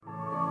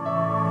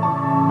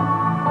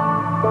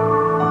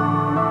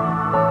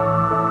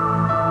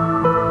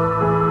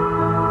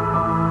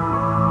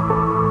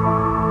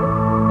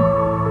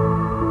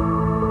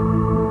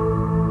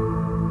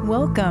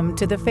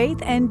to the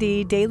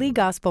FaithND Daily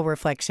Gospel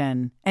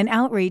Reflection, an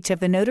outreach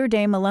of the Notre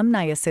Dame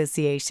Alumni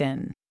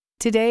Association.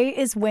 Today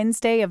is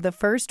Wednesday of the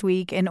first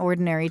week in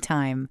Ordinary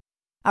Time.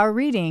 Our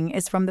reading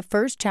is from the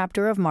first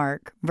chapter of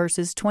Mark,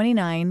 verses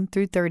 29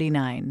 through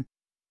 39.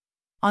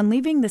 On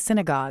leaving the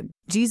synagogue,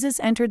 Jesus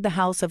entered the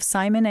house of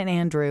Simon and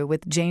Andrew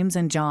with James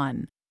and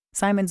John.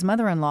 Simon's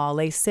mother-in-law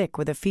lay sick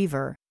with a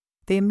fever.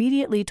 They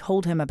immediately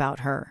told him about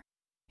her.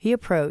 He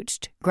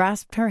approached,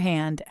 grasped her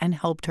hand, and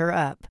helped her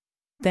up.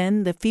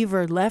 Then the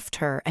fever left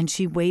her, and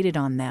she waited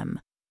on them.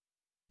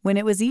 When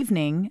it was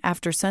evening,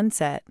 after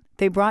sunset,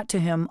 they brought to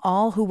him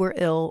all who were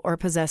ill or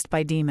possessed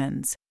by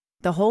demons.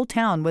 The whole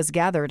town was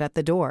gathered at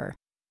the door.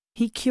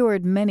 He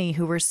cured many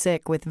who were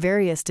sick with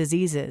various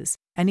diseases,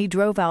 and he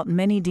drove out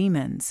many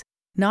demons,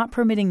 not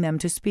permitting them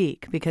to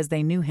speak because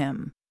they knew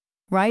him.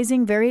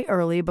 Rising very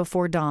early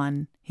before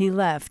dawn, he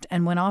left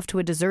and went off to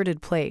a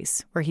deserted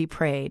place where he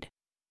prayed.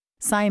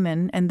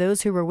 Simon and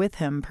those who were with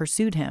him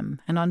pursued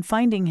him, and on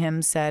finding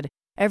him said,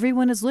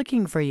 "Everyone is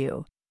looking for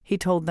you." He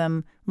told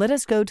them, "Let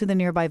us go to the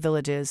nearby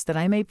villages, that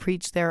I may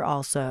preach there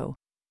also.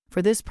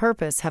 For this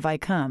purpose have I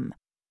come."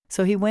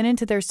 So he went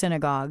into their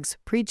synagogues,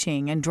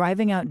 preaching and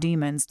driving out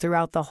demons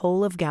throughout the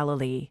whole of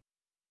Galilee.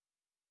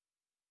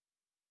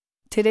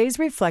 Today's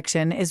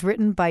reflection is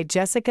written by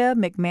Jessica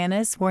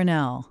McManus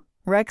Warnell,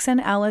 Rex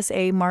and Alice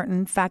A.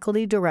 Martin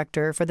Faculty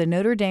Director for the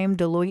Notre Dame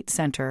Deloitte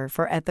Center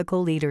for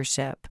Ethical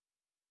Leadership.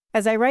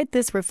 As I write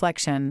this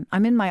reflection,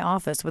 I'm in my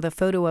office with a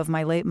photo of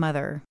my late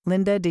mother,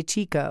 Linda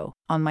DeChico,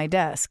 on my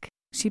desk.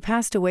 She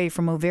passed away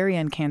from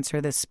ovarian cancer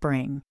this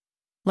spring.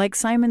 Like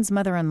Simon's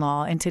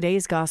mother-in-law in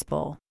today's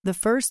gospel, the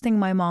first thing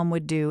my mom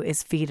would do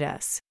is feed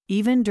us,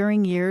 even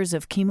during years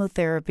of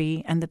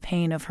chemotherapy and the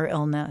pain of her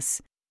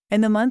illness.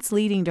 In the months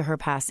leading to her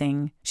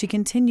passing, she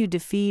continued to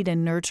feed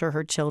and nurture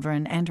her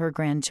children and her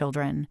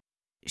grandchildren.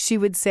 She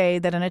would say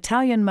that an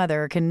Italian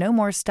mother can no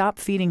more stop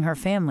feeding her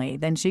family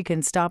than she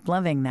can stop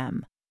loving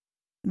them.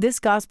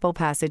 This gospel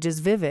passage is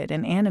vivid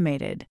and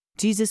animated.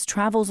 Jesus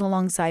travels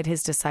alongside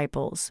his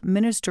disciples,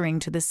 ministering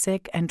to the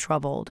sick and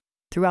troubled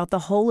throughout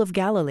the whole of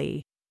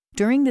Galilee.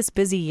 During this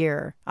busy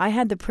year, I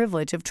had the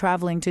privilege of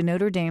traveling to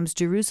Notre Dame's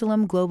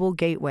Jerusalem Global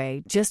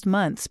Gateway just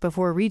months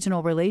before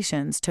regional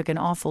relations took an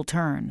awful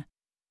turn.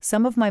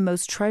 Some of my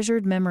most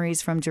treasured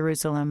memories from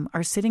Jerusalem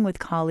are sitting with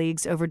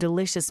colleagues over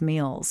delicious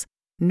meals,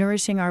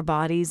 nourishing our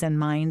bodies and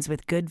minds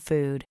with good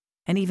food,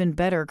 and even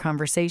better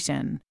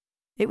conversation.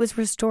 It was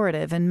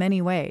restorative in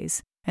many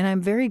ways, and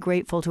I'm very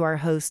grateful to our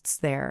hosts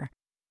there.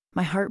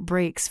 My heart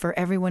breaks for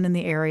everyone in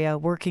the area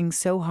working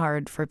so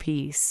hard for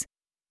peace.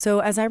 So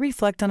as I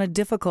reflect on a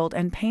difficult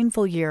and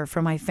painful year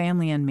for my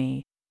family and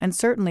me, and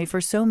certainly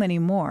for so many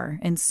more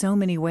in so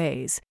many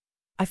ways,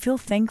 I feel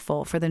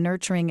thankful for the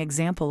nurturing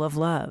example of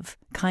love,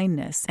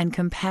 kindness, and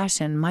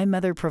compassion my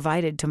mother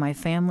provided to my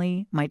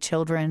family, my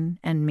children,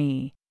 and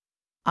me.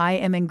 I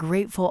am in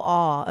grateful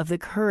awe of the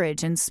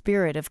courage and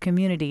spirit of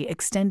community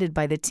extended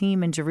by the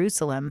team in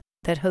Jerusalem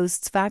that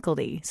hosts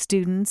faculty,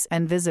 students,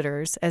 and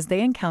visitors as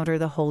they encounter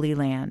the Holy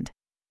Land.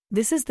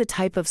 This is the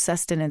type of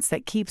sustenance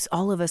that keeps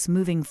all of us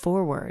moving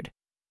forward.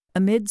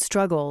 Amid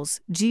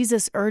struggles,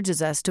 Jesus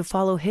urges us to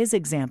follow his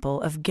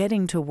example of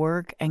getting to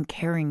work and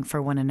caring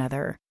for one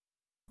another.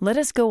 Let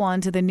us go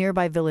on to the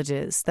nearby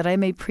villages, that I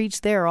may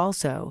preach there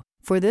also.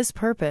 For this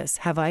purpose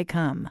have I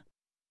come.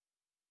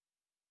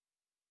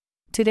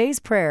 Today's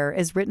prayer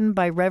is written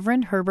by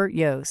Reverend Herbert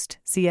Yost,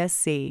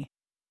 CSC.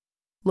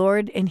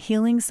 Lord, in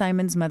healing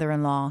Simon's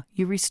mother-in-law,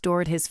 you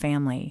restored his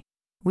family.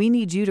 We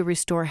need you to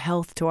restore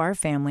health to our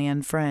family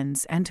and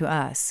friends and to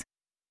us.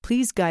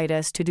 Please guide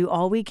us to do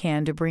all we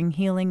can to bring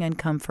healing and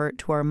comfort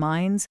to our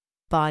minds,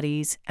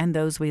 bodies, and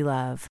those we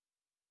love.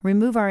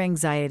 Remove our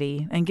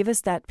anxiety and give us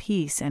that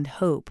peace and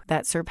hope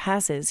that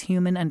surpasses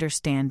human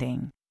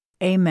understanding.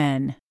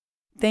 Amen.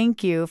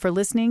 Thank you for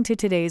listening to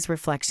today's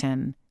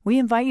reflection. We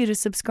invite you to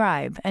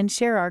subscribe and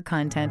share our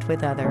content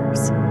with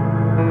others.